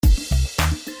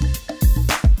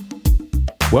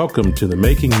Welcome to the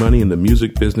Making Money in the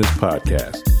Music Business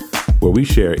podcast, where we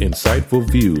share insightful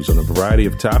views on a variety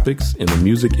of topics in the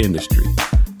music industry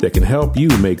that can help you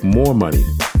make more money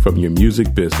from your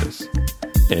music business.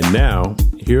 And now,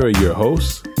 here are your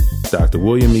hosts, Dr.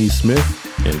 William E.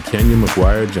 Smith and Kenya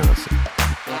McGuire Johnson.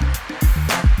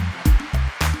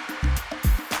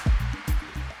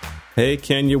 Hey,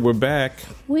 Kenya, we're back.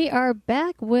 We are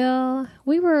back, Will.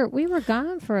 We were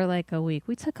gone for like a week.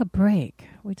 We took a break.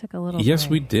 We took a little Yes,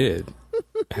 break. we did.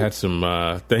 Had some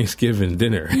Thanksgiving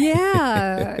dinner.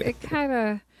 Yeah, it kind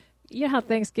of, you know how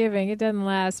Thanksgiving, it doesn't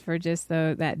last for just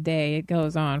that day. It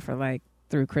goes on for like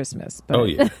through Christmas. But. Oh,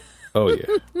 yeah. Oh, yeah.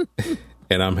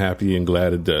 And I'm happy and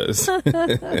glad it does.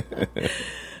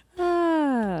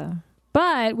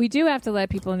 But we do have to let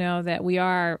people know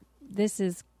that this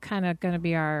is kind of going to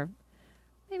be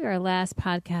maybe our last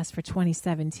podcast for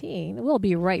 2017. We'll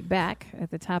be right back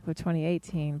at the top of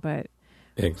 2018, but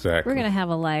exactly, we're going to have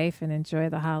a life and enjoy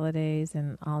the holidays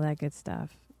and all that good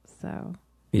stuff. So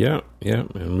yeah,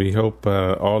 and we hope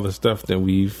all the stuff that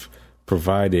we've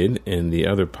provided in the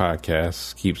other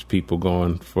podcasts keeps people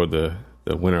going for the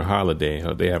winter holiday.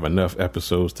 They have enough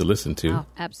episodes to listen to. Oh,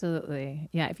 absolutely.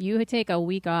 Yeah, if you take a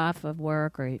week off of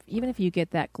work, or even if you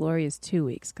get that glorious 2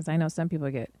 weeks, because I know some people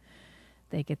get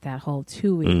that whole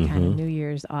 2 week kind of New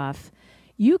Year's off,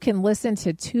 you can listen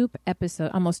to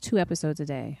almost two episodes a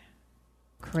day.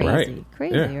 Crazy,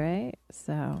 right?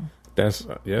 So that's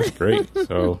great.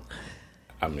 So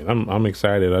I mean, I'm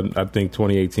excited. I think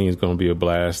 2018 is going to be a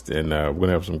blast, and we're going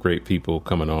to have some great people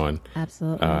coming on.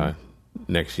 Absolutely.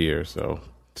 Next year. So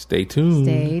stay tuned.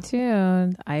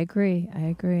 I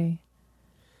agree.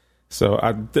 So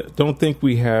I don't think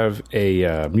we have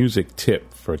a music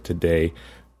tip for today,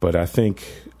 but I think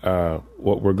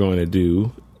what we're going to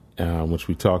do, which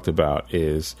we talked about,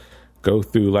 is go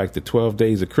through like the 12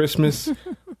 days of Christmas.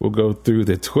 We'll go through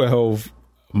the 12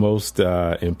 most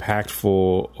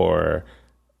impactful or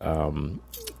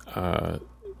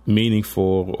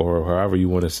meaningful, or however you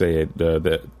want to say it,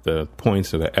 the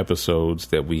points of the episodes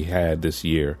that we had this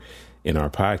year in our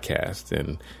podcast.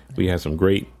 And we had some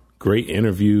great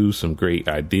interviews, some great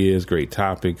ideas, great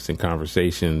topics and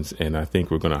conversations. And I think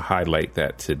we're going to highlight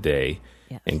that today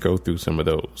and go through some of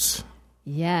those.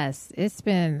 Yes, it's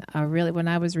been when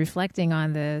I was reflecting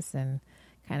on this and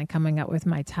kind of coming up with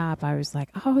my top, I was like,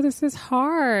 oh, this is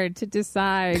hard to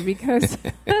decide because,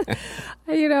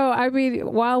 I mean,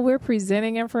 while we're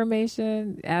presenting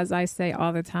information, as I say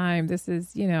all the time, this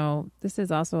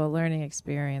is also a learning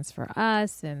experience for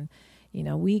us. And,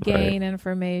 we gain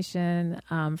information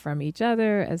from each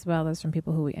other as well as from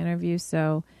people who we interview.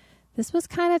 So this was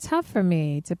kind of tough for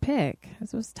me to pick.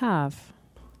 This was tough.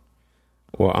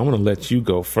 Well, I'm going to let you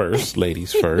go first,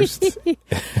 ladies first.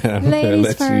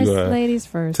 Ladies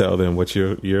first. Tell them what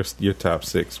your top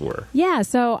six were. Yeah,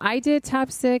 so I did top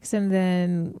six, and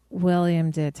then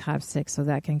William did top six, so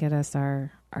that can get us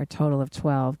our total of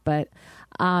 12. But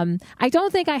I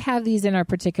don't think I have these in a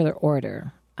particular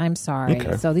order. I'm sorry.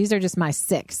 Okay. So these are just my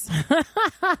six.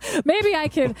 Maybe I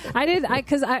can.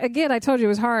 Because I told you it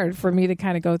was hard for me to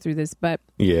kind of go through this, but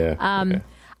yeah. Okay.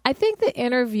 I think the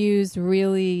interviews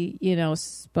really,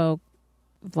 spoke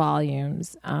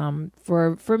volumes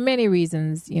for many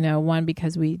reasons. One,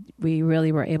 because we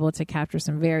really were able to capture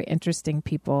some very interesting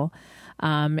people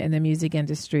in the music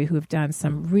industry who have done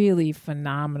some really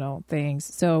phenomenal things.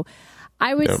 So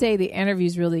I would say the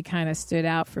interviews really kind of stood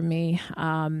out for me,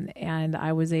 and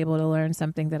I was able to learn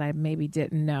something that I maybe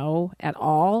didn't know at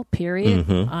all, period,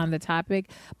 on the topic,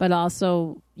 but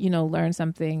also, learn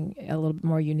something a little bit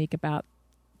more unique about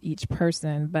each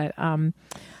person. But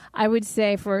I would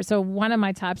say one of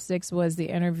my top six was the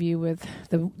interview with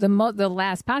the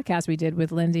last podcast we did with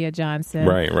Lyndia Johnson.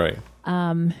 Right.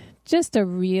 Just a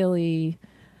really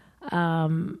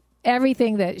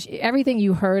everything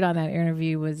you heard on that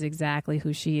interview was exactly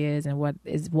who she is and what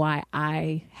is why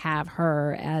I have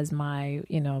her as my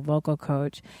vocal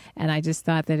coach. And I just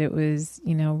thought that it was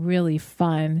really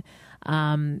fun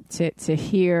to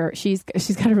hear. She's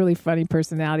got a really funny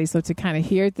personality, so to kind of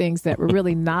hear things that were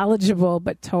really knowledgeable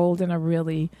but told in a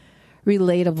really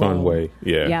relatable, fun way.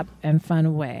 And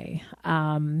fun way.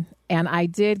 And we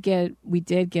did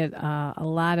get a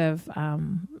lot of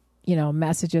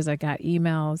messages. I got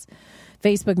emails,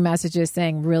 Facebook messages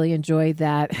saying really enjoyed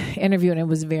that interview and it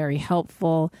was very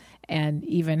helpful, and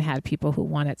even had people who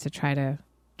wanted to try to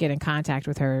get in contact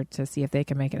with her to see if they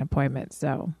can make an appointment.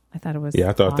 So I thought it was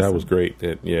I thought awesome. That was great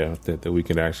that we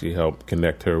can actually help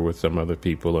connect her with some other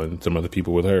people and some other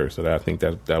people with her. So I think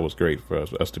that was great for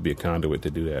us to be a conduit to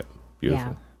do that.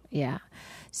 Beautiful. Yeah.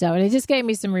 So, and it just gave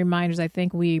me some reminders. I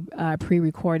think we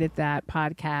pre-recorded that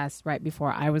podcast right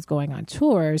before I was going on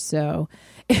tour. So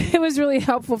it was really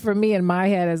helpful for me in my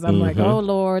head as I'm like, oh,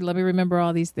 Lord, let me remember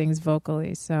all these things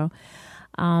vocally. So,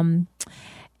 and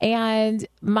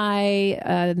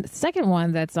my second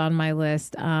one that's on my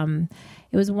list,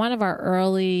 it was one of our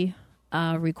early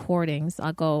recordings.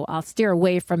 I'll steer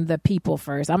away from the people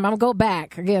first. I'm going to go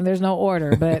back. Again, there's no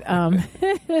order, but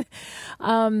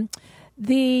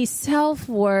the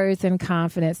self-worth and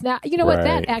confidence. Now, you know what?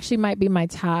 That actually might be my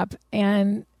top.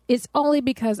 And it's only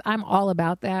because I'm all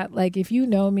about that. Like, if you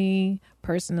know me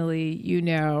personally, you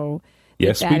know.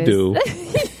 Yes, we do.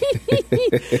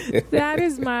 That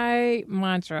is my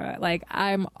mantra. Like,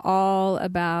 I'm all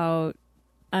about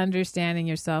understanding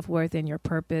your self-worth and your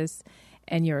purpose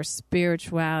and your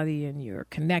spirituality and your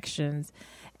connections.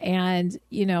 And,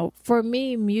 you know, for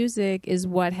me, music is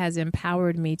what has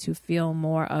empowered me to feel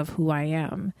more of who I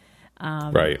am.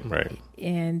 Right.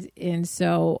 And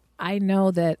so I know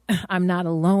that I'm not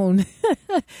alone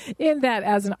in that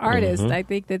as an artist. I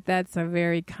think that that's a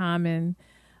very common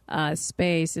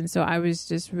space. And so I was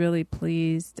just really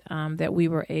pleased that we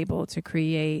were able to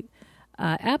create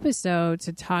an episode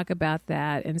to talk about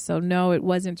that. And so, no, it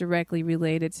wasn't directly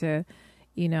related to,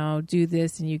 you know, do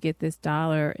this and you get this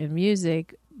dollar in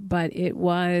music, but it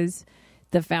was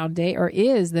the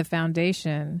is the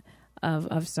foundation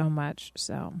of so much.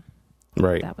 So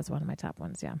that was one of my top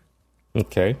ones. Yeah.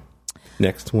 Okay.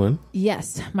 Next one.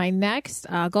 Yes. My next,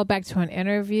 I'll go back to an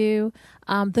interview.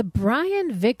 The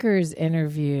Brian Vickers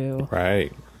interview.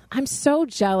 Right. I'm so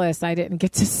jealous I didn't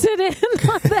get to sit in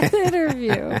on that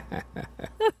interview.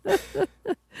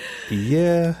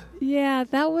 Yeah,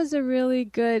 that was a really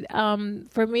good,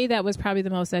 for me, that was probably the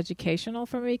most educational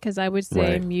for me, because I would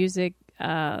say music,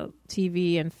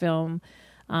 TV and film,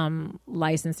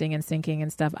 licensing and syncing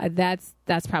and stuff,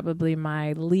 that's probably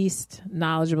my least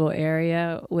knowledgeable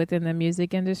area within the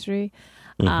music industry.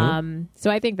 So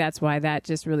I think that's why that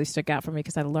just really stuck out for me,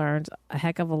 because I learned a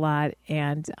heck of a lot.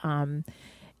 And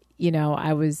you know,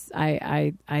 I'm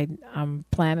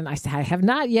planning, I have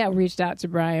not yet reached out to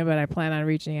Brian, but I plan on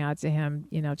reaching out to him,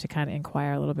 you know, to kind of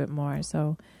inquire a little bit more.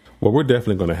 So, well, we're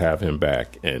definitely going to have him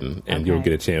back, and you'll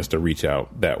get a chance to reach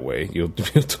out that way. You'll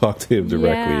talk to him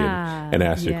directly and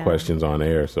ask your questions on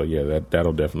air. So yeah,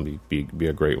 that'll definitely be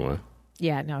a great one.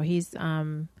 Yeah, no, he's,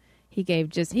 he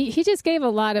just gave a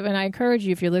lot of, and I encourage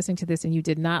you, if you're listening to this and you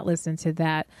did not listen to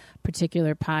that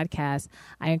particular podcast,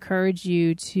 I encourage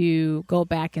you to go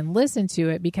back and listen to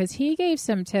it, because he gave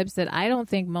some tips that I don't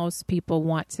think most people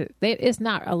want to. It's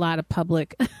not a lot of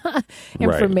public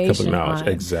information. Public knowledge,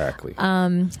 exactly.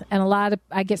 And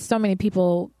I get so many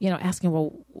people, you know, asking,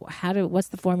 well, what's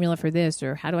the formula for this,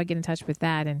 or how do I get in touch with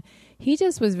that? And he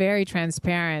just was very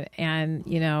transparent, and,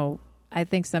 you know, I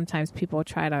think sometimes people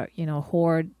try to, you know,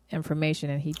 hoard information,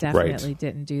 and he definitely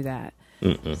didn't do that.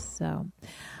 So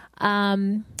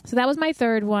that was my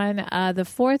third one. The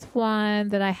fourth one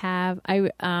that I have, I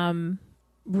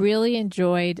really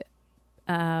enjoyed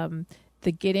the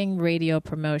Getting Radio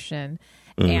promotion.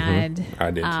 And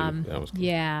I did too. That was cool.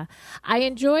 Yeah, I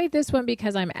enjoyed this one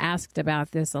because I'm asked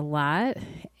about this a lot,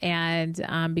 and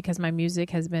because my music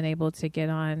has been able to get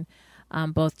on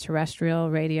both terrestrial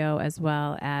radio as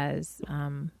well as,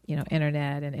 you know,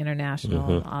 internet and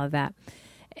international and all of that.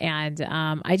 And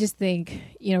I just think,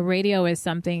 you know, radio is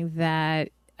something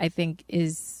that I think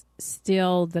is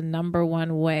still the number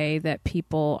one way that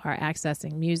people are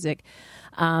accessing music.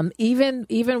 Even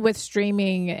with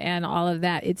streaming and all of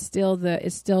that, it's still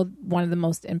one of the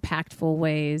most impactful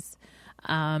ways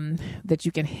that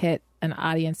you can hit an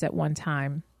audience at one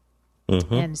time.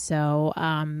 And so,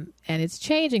 and it's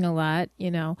changing a lot,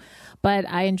 you know, but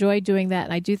I enjoy doing that.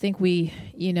 And I do think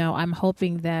I'm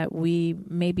hoping that we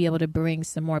may be able to bring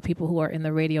some more people who are in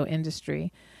the radio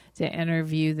industry to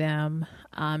interview them,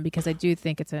 because I do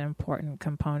think it's an important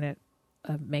component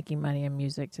of making money in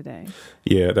music today.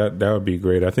 Yeah, that would be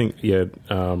great. I think,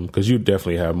 because you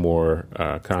definitely have more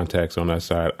contacts on that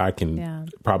side. I can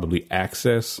probably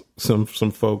access some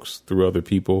folks through other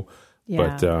people.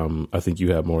 Yeah. But I think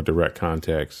you have more direct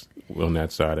contacts on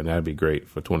that side, and that'd be great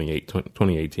for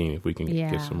 2018 if we can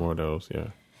get some more of those. Yeah.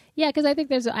 Yeah, because I think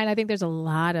there's a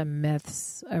lot of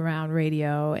myths around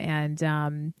radio,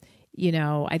 and you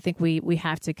know, I think we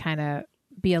have to kind of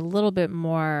be a little bit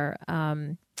more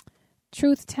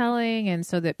truth telling, and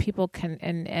so that people can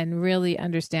and really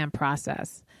understand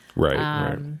process.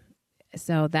 Right.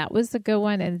 So that was a good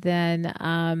one, and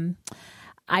then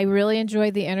I really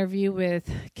enjoyed the interview with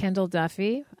Kendall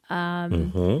Duffy.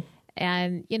 And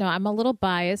And, you know, I'm a little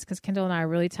biased because Kendall and I are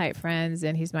really tight friends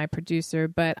and he's my producer,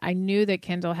 but I knew that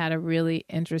Kendall had a really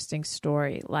interesting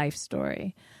story, life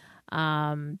story,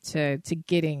 to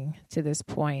getting to this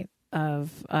point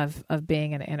of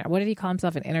being what did he call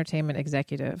himself? An entertainment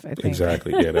executive, I think.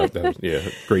 Exactly. Yeah, that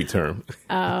was great term.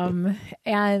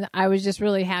 And I was just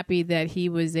really happy that he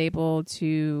was able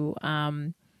to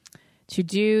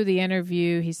do the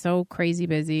interview. He's so crazy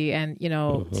busy, and you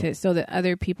know, so that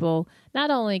other people not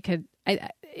only could.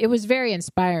 It was very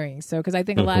inspiring. So, because I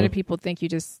think a lot of people think you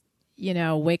just, you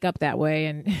know, wake up that way,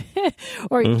 and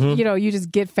or you know, you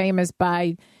just get famous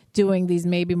by doing these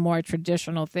maybe more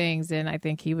traditional things. And I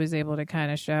think he was able to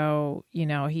kind of show, you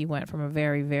know, he went from a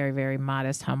very, very, very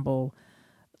modest, humble,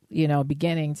 you know,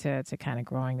 beginning to kind of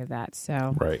growing to that.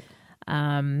 So, right.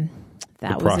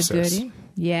 That was a goodie.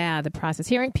 Yeah, the process.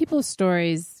 Hearing people's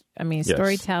stories, I mean,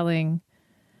 storytelling,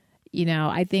 you know,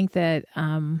 I think that,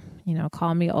 you know,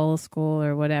 call me old school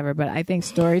or whatever, but I think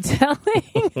storytelling.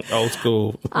 Old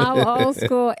school. I'm old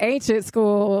school, ancient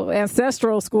school,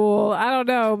 ancestral school. I don't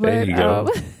know, but there you go.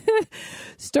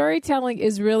 Storytelling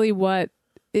is really what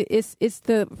it's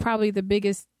probably the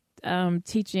biggest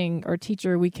teaching or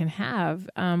teacher we can have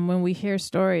when we hear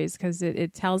stories, because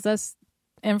it tells us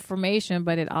information,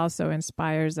 but it also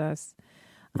inspires us,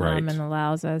 and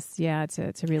allows us,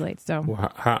 to relate. So,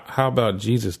 well, how about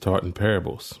Jesus taught in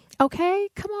parables? Okay,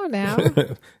 come on now.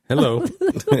 Hello.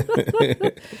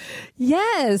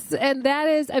 Yes, and that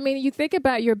is, I mean, you think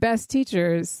about your best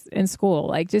teachers in school.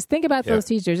 Like, just think about those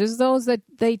teachers. It's those that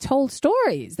they told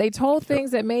stories. They told things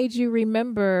that made you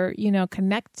remember, you know,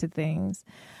 connect to things.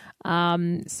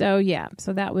 So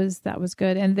that was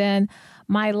good. And then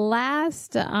my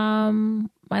last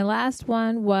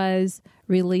one was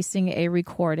releasing a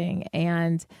recording.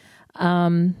 And,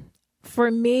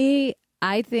 for me,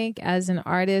 I think as an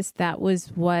artist, that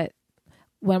was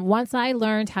once I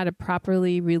learned how to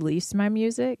properly release my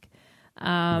music,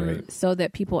 so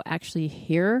that people actually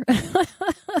hear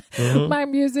my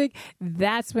music,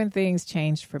 that's when things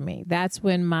changed for me. That's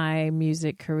when my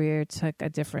music career took a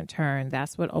different turn.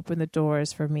 That's what opened the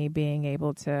doors for me being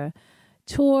able to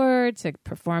tour, to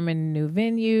perform in new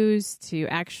venues, to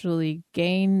actually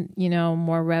gain, you know,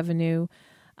 more revenue.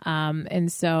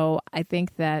 And so I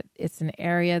think that it's an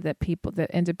area that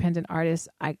independent artists,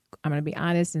 I'm going to be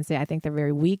honest and say, I think they're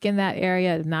very weak in that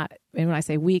area. And when I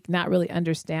say weak, not really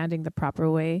understanding the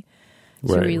proper way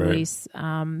to release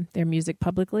their music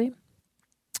publicly,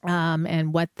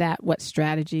 and what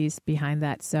strategies behind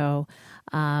that. So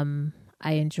I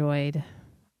enjoyed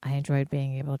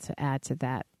being able to add to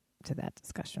that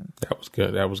discussion. That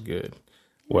was good.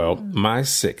 Well, my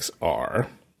 6 are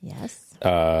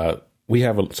we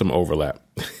have some overlap,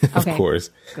 of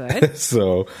course. Good.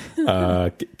 So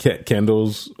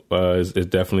Kendall's is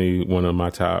definitely one of my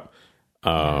top.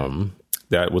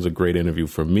 That was a great interview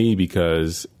for me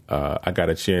because I got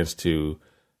a chance to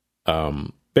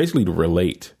basically to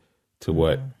relate to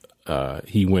what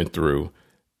he went through,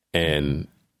 and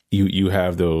you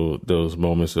have those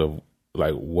moments of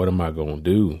like, what am I going to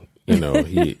do? You know,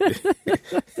 he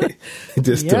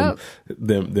just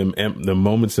the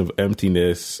moments of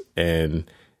emptiness and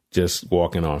just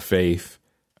walking on faith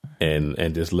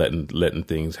and just letting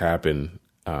things happen,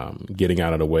 getting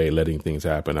out of the way, letting things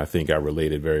happen. I think I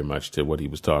related very much to what he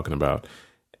was talking about,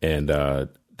 and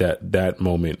that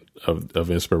moment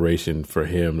of inspiration for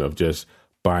him of just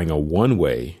buying a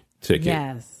one-way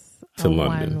ticket to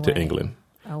London, to England,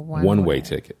 a one-way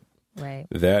ticket. Right.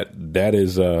 That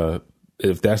is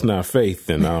if that's not faith,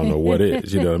 then I don't know what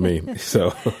is. You know what I mean?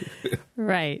 So,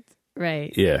 right.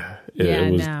 Yeah.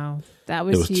 That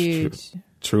was huge.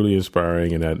 Truly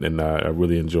inspiring, and I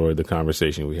really enjoyed the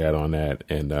conversation we had on that.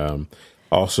 And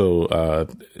also,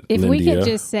 if Lindia, we could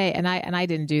just say, and I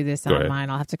didn't do this on mine,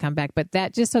 I'll have to come back. But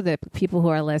that, just so that people who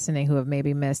are listening who have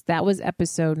maybe missed, that was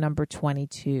episode number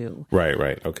 22.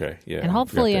 Right. Okay. Yeah. And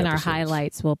hopefully in our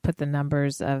highlights, we'll put the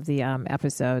numbers of the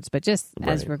episodes. But just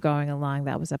as we're going along,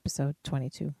 that was episode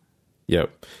 22.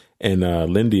 Yep. And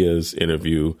Lindia's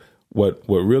interview, what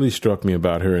really struck me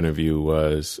about her interview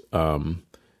was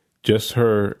just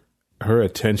her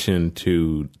attention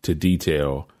to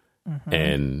detail,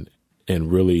 and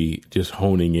really just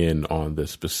honing in on the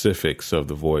specifics of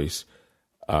the voice,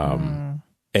 and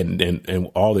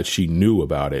all that she knew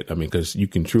about it. I mean, because you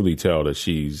can truly tell that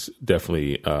she's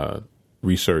definitely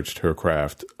researched her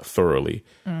craft thoroughly,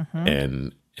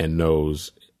 and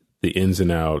knows the ins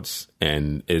and outs.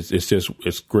 And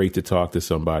it's great to talk to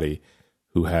somebody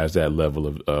who has that level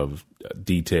of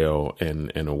detail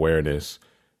and awareness,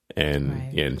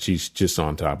 and she's just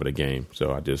on top of the game.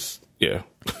 So I just, it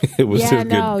was just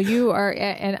no, good. you are.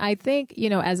 And I think,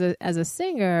 as a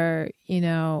singer,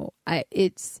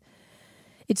 it's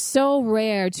so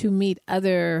rare to meet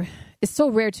it's so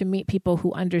rare to meet people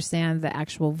who understand the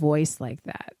actual voice like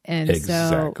that. And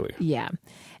exactly. So, yeah.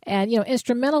 And,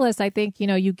 instrumentalists, I think,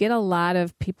 you get a lot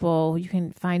of people, you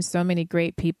can find so many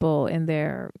great people in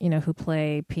there, who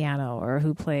play piano or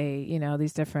who play,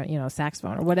 these different,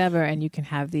 saxophone or whatever. And you can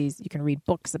you can read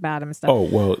books about them and stuff. Oh,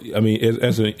 well, I mean,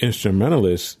 as an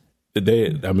instrumentalist,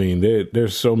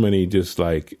 there's so many just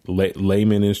like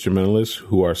layman instrumentalists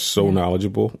who are so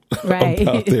knowledgeable about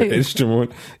their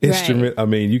instrument. Right. I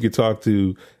mean, you could talk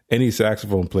to any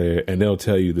saxophone player and they'll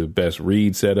tell you the best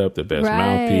reed setup, the best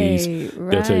mouthpiece.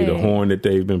 They'll tell you the horn that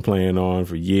they've been playing on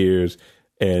for years.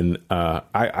 And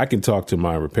I can talk to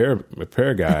my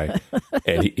repair guy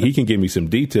and he can give me some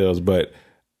details, but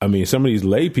I mean, some of these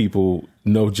lay people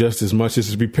know just as much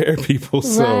as repair people.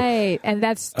 So, right. And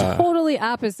that's totally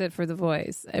opposite for the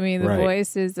voice. I mean, the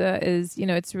voice is,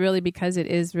 it's really because it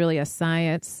is really a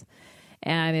science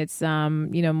and it's,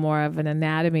 more of an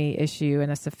anatomy issue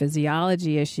and it's a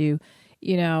physiology issue.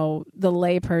 The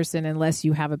lay person, unless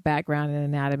you have a background in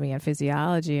anatomy and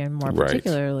physiology and more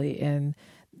particularly in,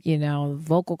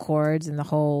 vocal cords and the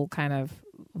whole kind of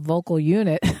vocal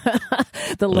unit,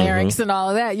 the larynx and all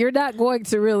of that, you're not going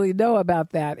to really know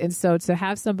about that. And so to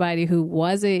have somebody who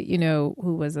was who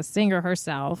was a singer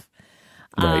herself,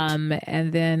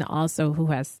 and then also who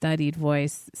has studied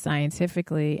voice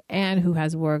scientifically and who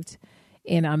has worked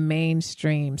in a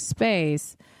mainstream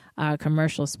space,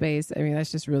 commercial space, I mean,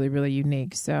 that's just really, really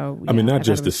unique. So, I mean, not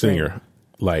just the singer,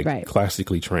 like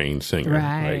classically trained singer.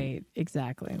 Right,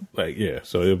 exactly. Like,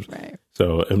 so it was,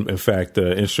 so in fact,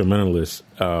 instrumentalists,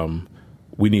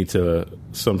 we need to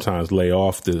sometimes lay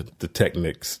off the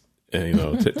techniques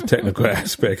and, technical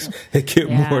aspects and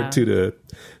get more to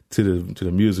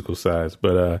the musical sides.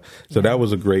 But, so that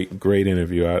was a great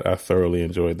interview. I thoroughly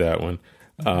enjoyed that one.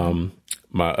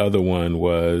 My other one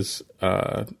was,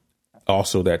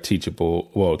 also that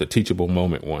the teachable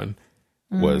moment one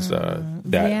was,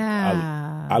 that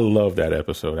I love that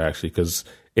episode actually, because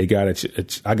I got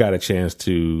a chance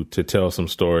to tell some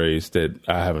stories that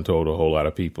I haven't told a whole lot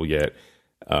of people yet.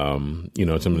 Some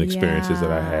of the experiences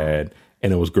that I had,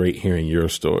 and it was great hearing your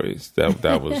stories.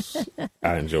 That was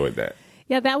I enjoyed that.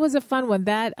 Yeah, that was a fun one.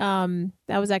 That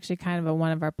was actually kind of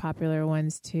one of our popular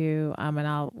ones too. And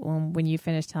when you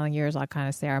finish telling yours, I'll kind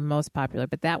of say our most popular.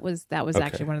 But that was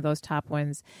actually one of those top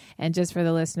ones. And just for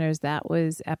the listeners, that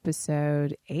was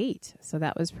episode 8. So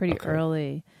that was pretty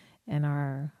early in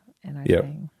our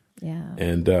thing. Yeah.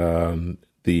 And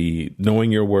the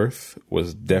Knowing Your Worth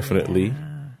was definitely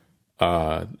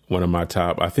one of my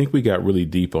top. I think we got really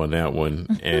deep on that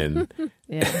one, and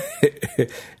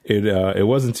it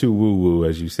wasn't too woo woo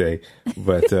as you say,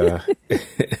 but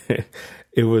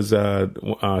it was.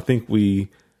 I think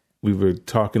we were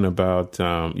talking about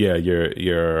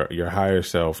your higher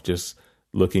self just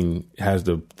has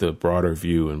the broader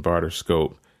view and broader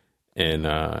scope,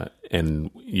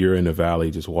 and you're in the valley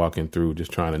just walking through,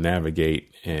 just trying to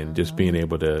navigate, and just being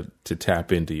able to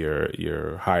tap into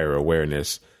your higher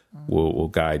awareness will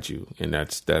guide you. And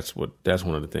that's one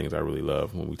of the things I really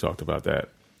love when we talked about that.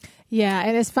 Yeah.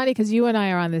 And it's funny because you and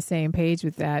I are on the same page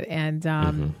with that.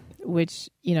 And, which,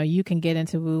 you can get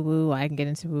into woo woo. I can get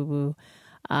into woo woo.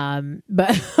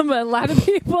 But a lot of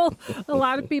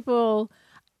people,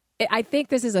 I think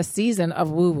this is a season of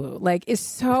woo woo. Like it's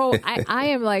so, I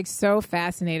am like so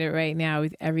fascinated right now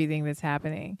with everything that's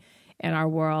happening in our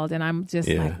world. And I'm just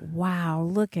like, wow,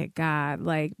 look at God.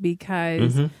 Like,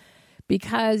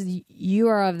 because you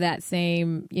are of that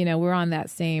same, we're on that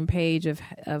same page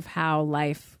of how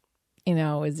life,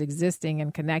 is existing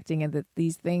and connecting, and that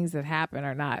these things that happen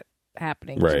are not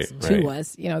happening to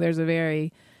us. There's a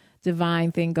very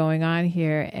divine thing going on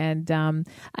here. And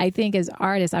I think as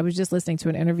artists, I was just listening to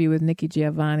an interview with Nikki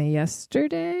Giovanni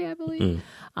yesterday, I believe,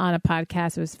 on a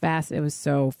podcast. It was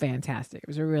so fantastic. It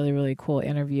was a really, really cool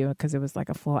interview because it was like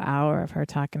a full hour of her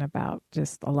talking about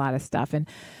just a lot of stuff. And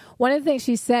one of the things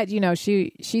she said,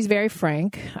 she's very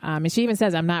frank, and she even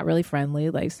says, I'm not really friendly.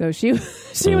 Like, so she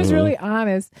was really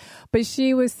honest, but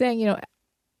she was saying,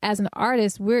 as an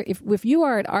artist, if you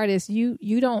are an artist, you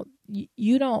don't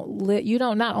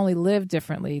not only live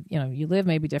differently, you live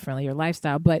maybe differently, your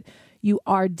lifestyle, but you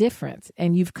are different,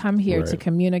 and you've come here to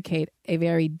communicate a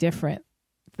very different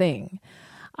thing.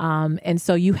 And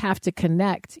so you have to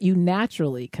you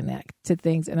naturally connect to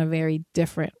things in a very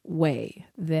different way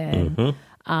than,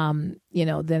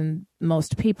 than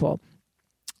most people.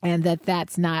 And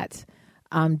that's not,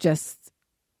 just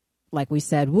like we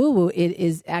said, woo-woo. It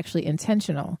is actually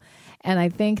intentional. And I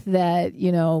think that,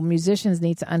 musicians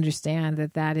need to understand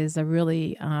that is a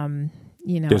really,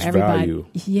 there's everybody. Value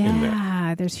in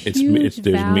that. There's huge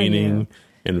there's value. meaning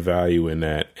and value in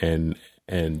that. And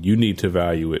you need to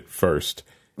value it first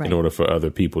in order for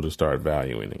other people to start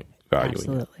valuing it.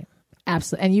 Absolutely.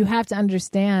 And you have to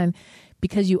understand,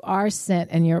 because you are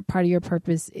sent and part of your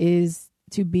purpose is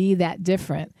to be that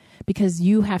different, because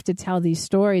you have to tell these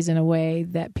stories in a way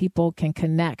that people can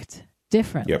connect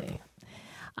differently. Yep.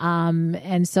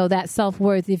 And so that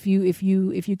self-worth, if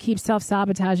you keep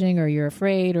self-sabotaging, or you're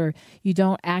afraid, or you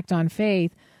don't act on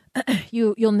faith,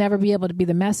 you'll never be able to be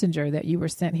the messenger that you were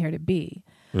sent here to be.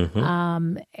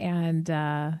 Mm-hmm.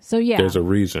 There's a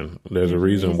reason. There's a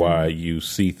reason why you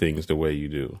see things the way you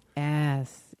do.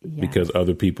 Yes. Because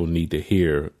other people need to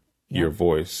hear your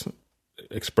voice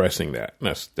expressing that.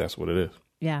 That's what it is.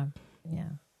 Yeah. Yeah.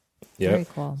 Very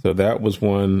cool. So that was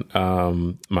one.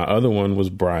 My other one was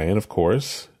Brian, of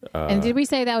course. And did we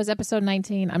say that was episode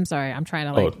 19? I'm sorry. I'm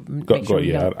trying to make sure. I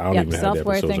don't even have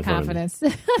self-worth and confidence.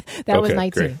 That was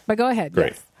 19. Great. But go ahead.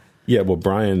 Great. Yes. Yeah. Well,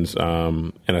 Brian's,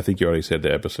 and I think you already said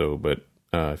the episode, but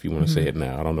if you want to say it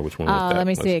now, I don't know which one was that. Let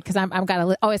me see it, because I've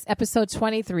got a it's episode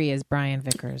 23 is Brian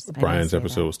Vickers. Brian's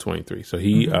episode was 23. So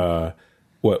he,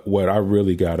 what I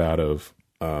really got out of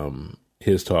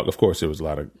his talk, of course, there was a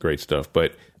lot of great stuff,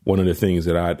 but one of the things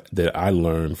that I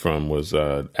learned from was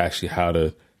actually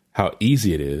how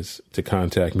easy it is to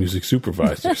contact music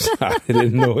supervisors. I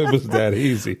didn't know it was that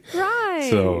easy. Right.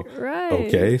 So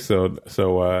okay, so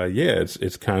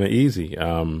it's kind of easy.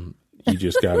 You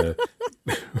just gotta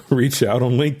reach out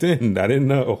on LinkedIn. I didn't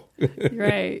know.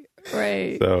 Right.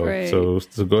 So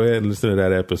go ahead and listen to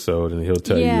that episode, and he'll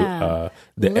tell you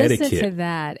the etiquette to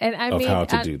that. And of how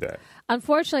to do that.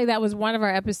 Unfortunately, that was one of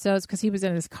our episodes, because he was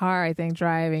in his car, I think,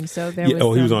 driving. So there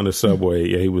was he was on the subway.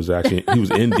 Yeah, he was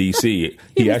in D.C.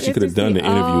 He actually could have done the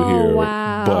interview here,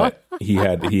 but he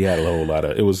had a whole lot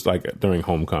of. It was like during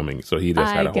homecoming, so he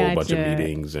just had a whole bunch of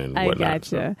meetings and whatnot. I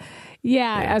gotcha.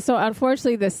 Yeah. So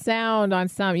unfortunately, the sound on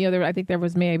some, I think there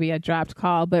was maybe a dropped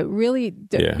call, but really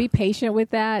be patient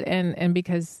with that, and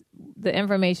because the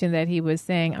information that he was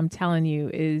saying, I'm telling you,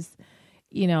 is.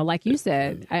 Like you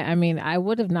said, I mean, I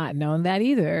would have not known that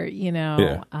either,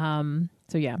 So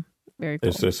very cool.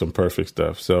 It's just some perfect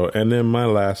stuff. So, and then my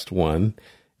last one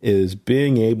is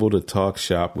being able to talk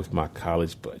shop with my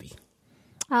college buddy.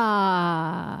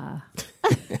 Ah.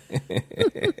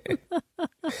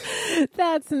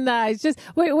 That's nice. Just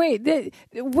wait.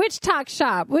 Which talk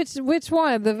shop? Which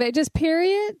one? Just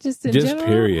period? Just general?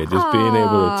 Period. Just being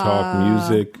able to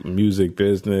talk music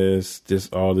business,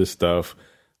 just all this stuff.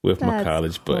 With my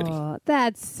college buddy.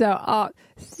 That's so.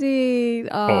 See,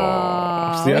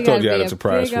 I told you I had a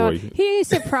surprise for you. He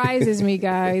surprises me,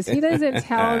 guys. He doesn't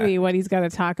tell me what he's going to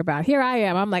talk about. Here I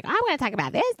am. I'm like, I'm going to talk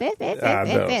about this.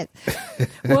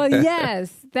 Well,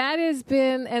 yes, that has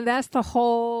been, and that's the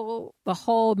whole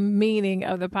meaning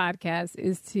of the podcast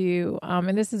is to,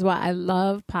 and this is why I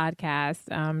love podcasts,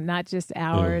 not just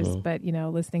ours, but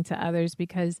listening to others,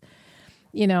 because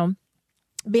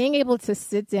being able to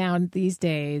sit down these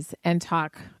days and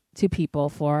talk to people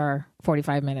for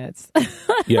 45 minutes.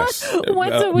 Yes.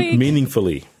 Once a week.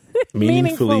 Meaningfully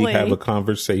have a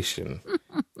conversation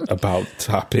about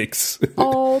topics.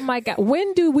 Oh my God.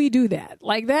 When do we do that?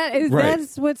 Like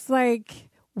that's what's like,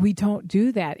 we don't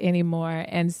do that anymore.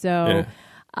 And so,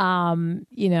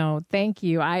 thank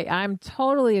you. I'm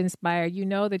totally inspired.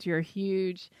 That you're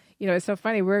huge. It's so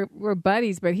funny. We're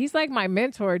buddies, but he's like my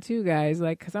mentor too, guys.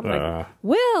 Like, because I'm like,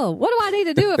 Will, what do I need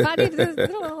to do if I need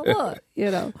to?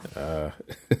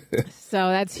 So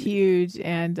that's huge.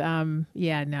 And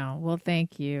well,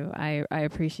 thank you. I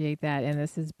appreciate that. And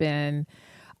this has been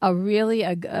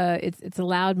it's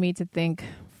allowed me to think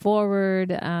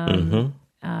forward.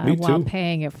 While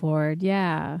paying it forward.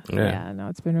 Yeah. No,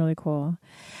 it's been really cool.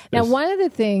 Now, one of the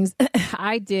things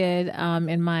I did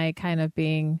in my kind of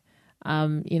being,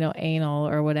 anal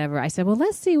or whatever, I said, well,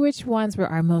 let's see which ones were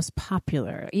our most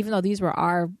popular, even though these were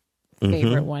our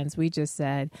favorite ones we just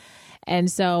said.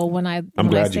 And so I'm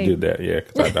glad you did that. Yeah.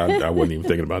 Cause I wasn't even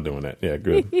thinking about doing that. Yeah.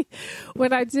 Good.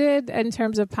 What I did in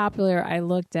terms of popular, I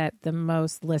looked at the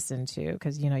most listened to,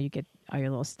 because, you get all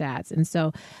your little stats. And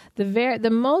so the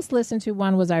most listened to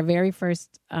one was our very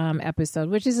first episode,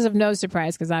 which is of no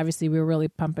surprise, because obviously we were really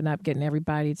pumping up, getting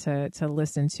everybody to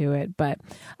listen to it. But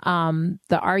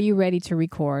the Are You Ready to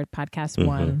Record podcast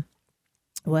one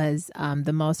was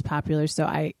the most popular. So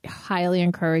I highly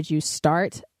encourage you,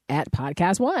 start at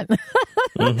Podcast One.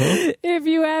 If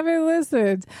you haven't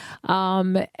listened.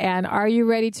 And Are You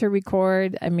Ready to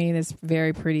Record? I mean, it's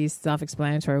very pretty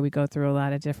self-explanatory. We go through a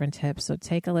lot of different tips. So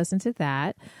take a listen to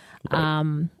that.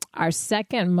 Right. Our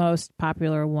second most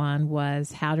popular one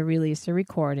was How to Release a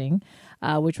Recording,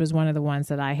 which was one of the ones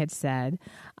that I had said.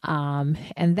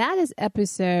 And that is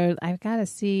episode, I've got to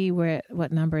see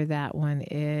what number that one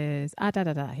is.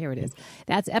 Here it is.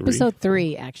 That's episode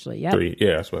 3, actually. Yep. 3,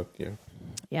 yeah, that's what, yeah.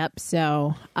 Yep.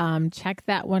 So check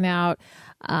that one out.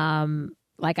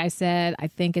 Like I said, I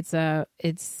think it's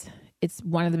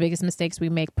one of the biggest mistakes we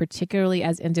make, particularly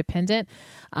as independent.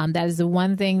 That is the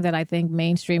one thing that I think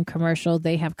mainstream commercial,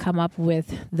 they have come up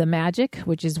with the magic,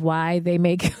 which is why they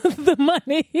make the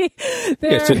money.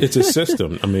 It's a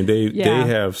system. I mean, they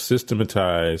have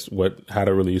systematized how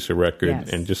to release a record. Yes.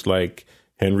 And just like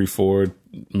Henry Ford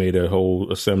made a whole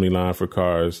assembly line for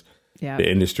cars, the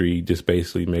industry just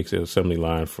basically makes an assembly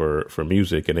line for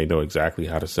music, and they know exactly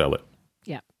how to sell it.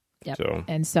 Yep.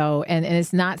 And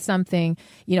it's not something,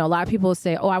 a lot of people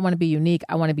say, oh, I want to be unique.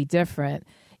 I want to be different.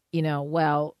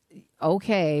 Well,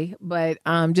 okay, but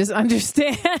just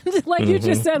understand, like you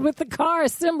just said with the car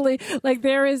assembly, like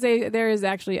there is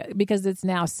actually, because it's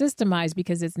now systemized,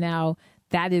 because it's now,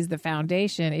 that is the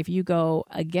foundation. If you go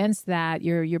against that,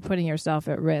 you're putting yourself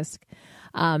at risk.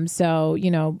 So,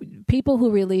 people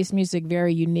who release music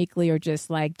very uniquely, or just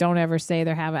like don't ever say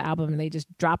they have an album and they just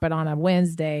drop it on a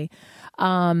Wednesday,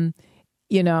 and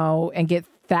get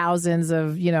thousands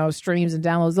of, streams and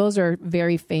downloads. Those are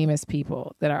very famous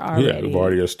people that are already. Who've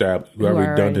already established, who've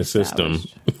already done the system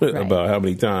about how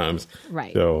many times.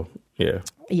 Right. So, yeah.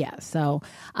 Yeah. So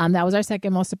that was our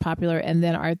second most popular. And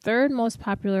then our third most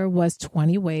popular was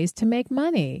 20 Ways to Make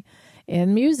Money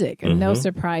in Music. And no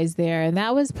surprise there. And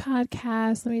that was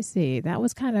podcast. Let me see. That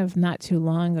was kind of not too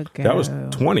long ago. That was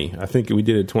 20. I think we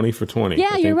did it 20 for 20.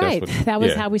 Yeah, you're right. That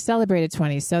was how we celebrated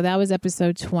 20. So that was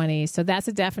episode 20. So that's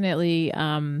definitely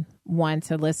one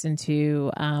to listen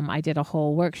to. I did a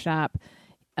whole workshop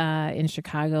in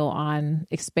Chicago on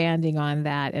expanding on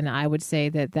that. And I would say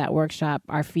that workshop,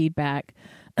 our feedback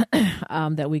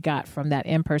that we got from that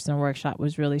in-person workshop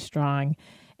was really strong.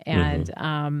 And,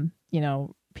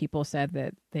 people said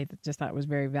that they just thought it was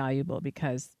very valuable,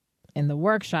 because in the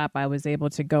workshop, I was able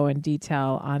to go in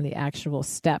detail on the actual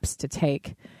steps to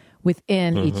take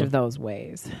within each of those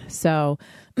ways. So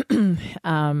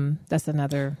that's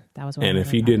another, that was one. And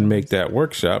if you didn't make that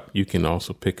workshop, you can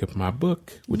also pick up my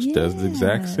book, which does the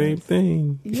exact same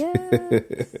thing.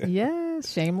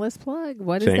 Yes. Shameless plug.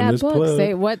 What is that book? Plug.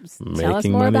 Say what? Tell us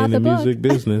more about the book. Making Money in the Music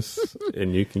Business.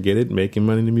 And you can get it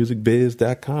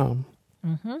makingmoneyinthemusicbiz.com.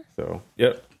 So,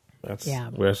 yep. That's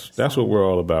what we're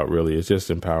all about, really. It's just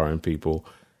empowering people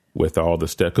with all the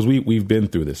steps, because we've been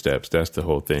through the steps. That's the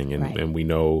whole thing. And we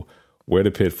know where the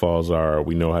pitfalls are.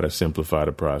 We know how to simplify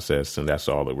the process. And that's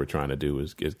all that we're trying to do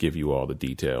is give you all the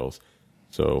details.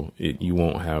 So you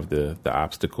won't have the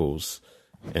obstacles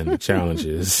and the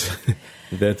challenges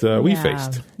that we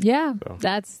faced. Yeah, so.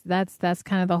 That's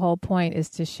kind of the whole point,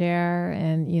 is to share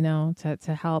and,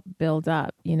 to help build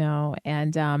up,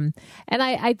 and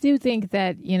I do think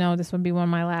that, this would be one of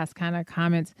my last kind of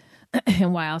comments,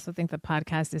 and why I also think the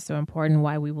podcast is so important,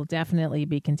 why we will definitely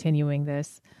be continuing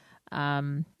this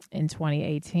in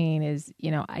 2018 is,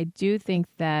 I do think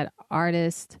that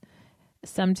artists,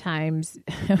 sometimes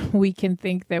we can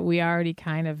think that we already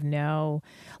kind of know,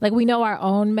 like we know our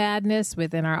own madness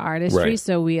within our artistry. Right.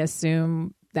 So we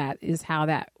assume that is how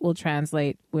that will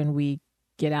translate when we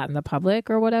get out in the public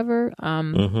or whatever.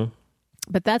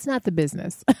 But that's not the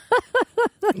business.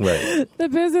 Right. The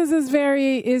business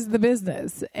is the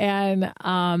business. And,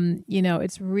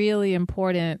 it's really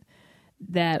important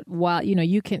that while,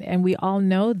 you can, and we all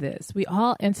know this, we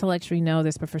all intellectually know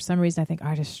this, but for some reason, I think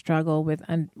artists struggle with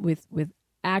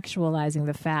actualizing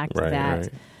the fact that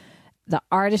the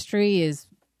artistry is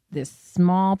this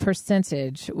small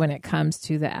percentage when it comes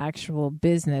to the actual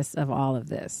business of all of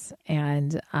this.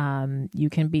 And you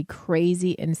can be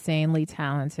crazy, insanely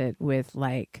talented with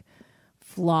like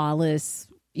flawless,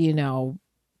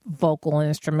 vocal and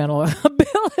instrumental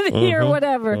ability or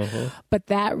whatever. But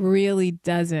that really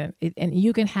doesn't, and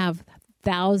you can have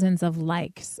thousands of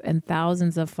likes and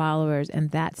thousands of followers, and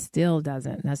that still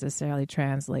doesn't necessarily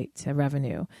translate to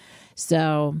revenue.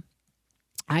 So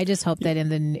I just hope that in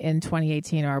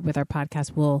 2018 or with our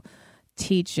podcast, we'll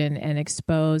teach and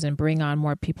expose and bring on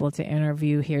more people to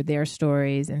interview, hear their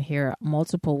stories, and hear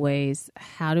multiple ways.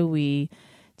 How do we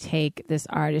take this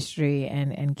artistry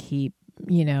and keep,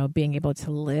 being able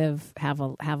to have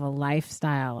a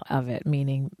lifestyle of it,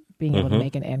 meaning being able to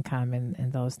make an income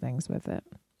and those things with it.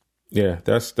 Yeah,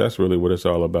 that's really what it's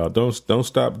all about. Don't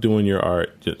stop doing your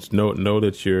art. Just know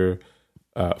that you're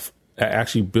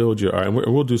actually build your art. And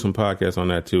we'll do some podcasts on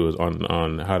that too, is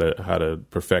on how to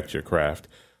perfect your craft.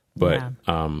 But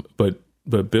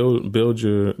but build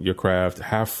your craft.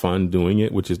 Have fun doing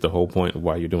it, which is the whole point of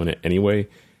why you're doing it anyway.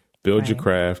 Build your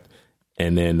craft,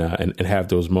 and then and have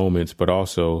those moments, but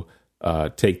also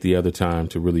take the other time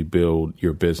to really build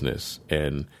your business.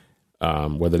 And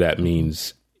whether that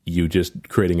means you just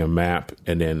creating a map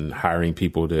and then hiring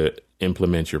people to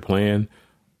implement your plan,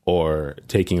 or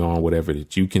taking on whatever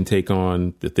that you can take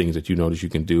on, the things that you notice you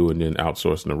can do, and then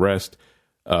outsourcing the rest,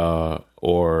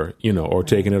 or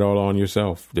taking it all on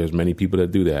yourself. There's many people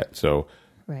that do that. So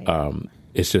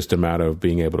it's just a matter of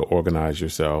being able to organize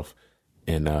yourself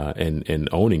and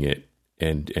owning it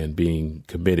and being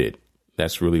committed.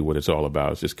 That's really what it's all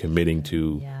about. It's just committing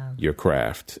to your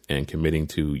craft and committing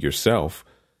to yourself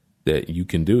that you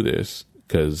can do this,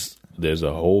 because there's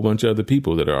a whole bunch of other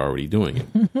people that are already doing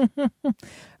it.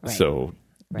 So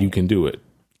you can do it.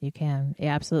 You can. You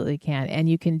absolutely can. And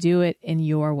you can do it in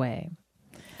your way.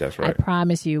 That's right. I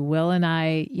promise you, Will and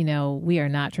I, we are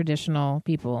not traditional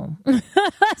people.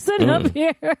 Sitting up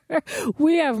here,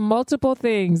 we have multiple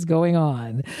things going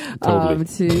on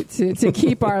to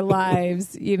keep our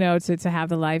lives, to have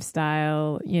the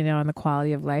lifestyle, and the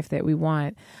quality of life that we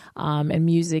want. And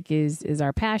music is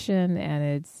our passion, and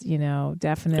it's,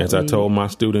 definitely. As I told my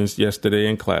students yesterday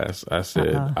in class, I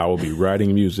said, I will be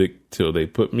writing music till they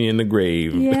put me in the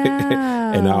grave.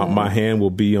 Yeah. And my hand will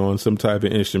be on some type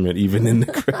of instrument, even in the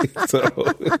grave. So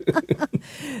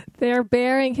they're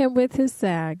burying him with his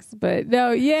sax, but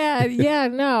no,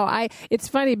 no. It's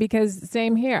funny because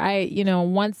same here.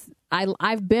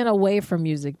 I've been away from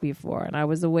music before, and I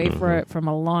was away from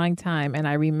a long time, and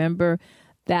I remember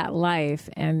that life,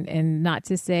 and not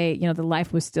to say, the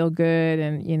life was still good,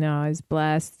 and I was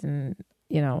blessed, and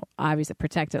obviously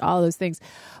protected, all those things,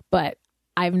 but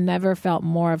I've never felt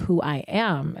more of who I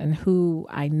am and who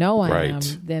I know I am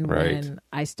than when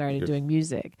I started doing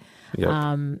music. Yep.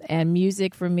 And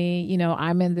music for me,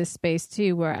 I'm in this space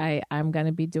too, where I'm going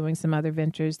to be doing some other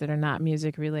ventures that are not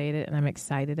music related, and I'm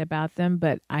excited about them.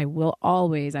 But I will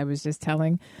always, I was just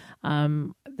telling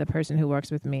the person who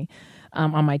works with me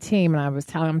on my team, and I was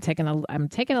telling I'm taking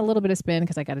a little bit of spin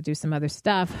because I got to do some other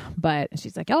stuff. But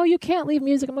she's like, "Oh, you can't leave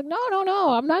music." I'm like, "No,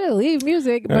 I'm not going to leave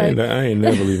music." But I ain't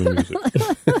never leaving music.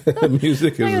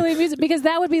 Music is I'm going to leave music because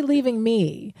that would be leaving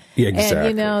me. Yeah,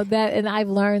 exactly. And that, and I've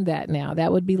learned that now.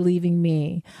 That would be leaving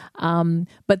me.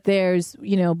 But there's,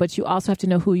 but you also have to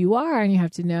know who you are, and you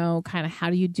have to know kind of how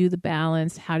do you do the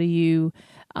balance? How do you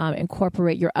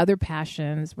incorporate your other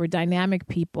passions? We're dynamic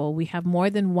people. We have more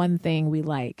than one thing we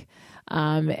like.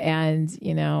 And,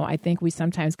 I think we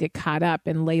sometimes get caught up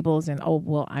in labels and,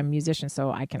 I'm a musician,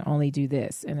 so I can only do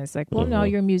this. And it's like, well, no,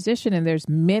 you're a musician, and there's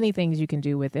many things you can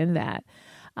do within that.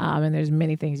 And there's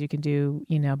many things you can do,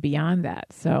 beyond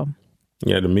that. So.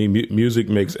 Yeah, to me, music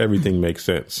makes everything make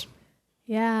sense.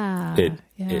 Yeah. It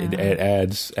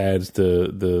adds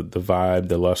the vibe,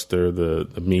 the luster,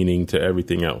 the meaning to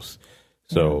everything else.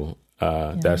 So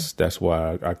that's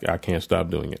why I can't stop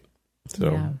doing it.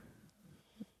 So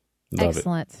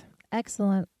Excellent.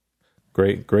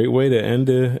 Great way to end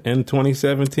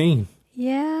 2017.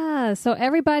 Yeah. So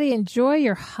everybody enjoy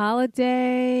your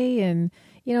holiday, and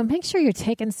make sure you're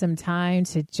taking some time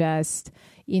to just,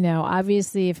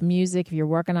 obviously if you're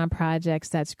working on projects,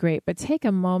 that's great, but take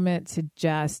a moment to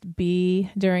just be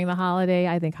during the holiday.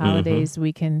 I think holidays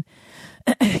we can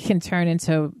turn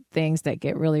into things that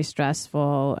get really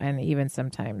stressful and even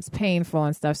sometimes painful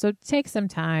and stuff. So take some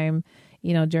time,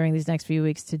 during these next few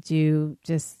weeks to do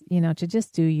just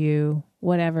do you,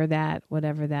 whatever that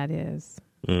is.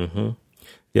 Mm-hmm.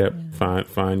 Yep. Yeah.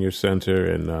 Find your center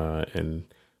and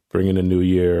bring in the new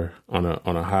year on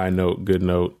a high note, good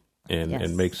note,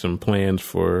 and make some plans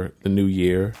for the new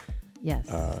year. Yes.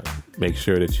 Make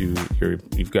sure that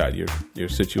you've got your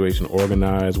situation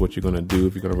organized, what you're going to do.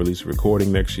 If you're going to release a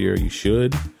recording next year, you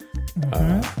should.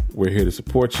 We're here to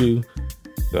support you.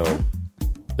 So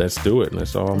let's do it.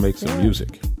 Let's all make some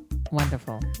music.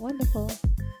 Wonderful.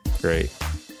 Great.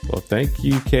 Well, thank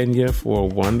you, Kenya, for a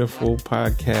wonderful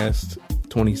podcast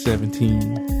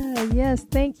 2017. Yes,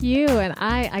 thank you. And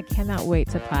I cannot wait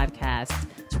to podcast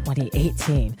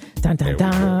 2018. Dun, dun,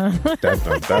 dun. Dun,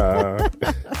 dun, dun.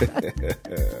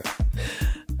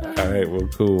 All right. Well,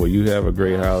 cool. Well, you have a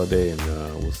great holiday, and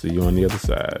we'll see you on the other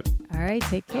side. All right.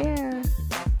 Take care.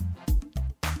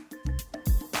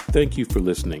 Thank you for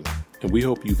listening, and we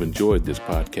hope you've enjoyed this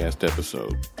podcast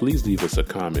episode. Please leave us a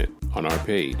comment on our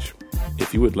page.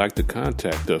 If you would like to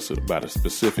contact us about a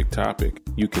specific topic,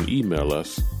 you can email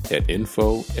us at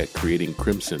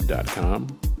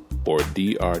info@creatingcrimson.com or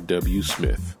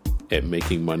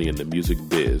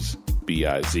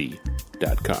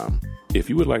drwsmith@makingmoneyinthemusicbiz.com. If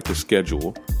you would like to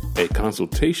schedule a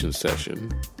consultation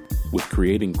session with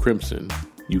Creating Crimson,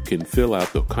 you can fill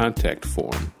out the contact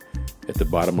form at the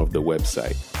bottom of the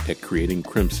website at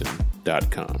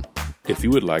creatingcrimson.com. If you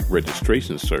would like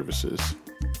registration services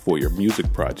for your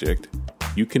music project,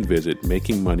 you can visit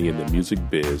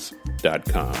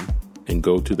makingmoneyinthemusicbiz.com and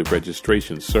go to the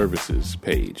registration services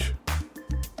page.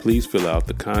 Please fill out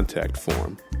the contact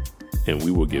form and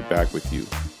we will get back with you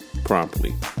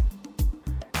promptly.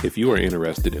 If you are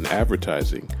interested in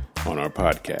advertising on our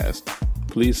podcast,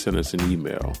 please send us an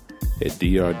email at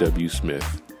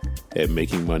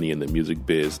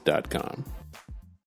drwsmith@makingmoneyinthemusicbiz.com.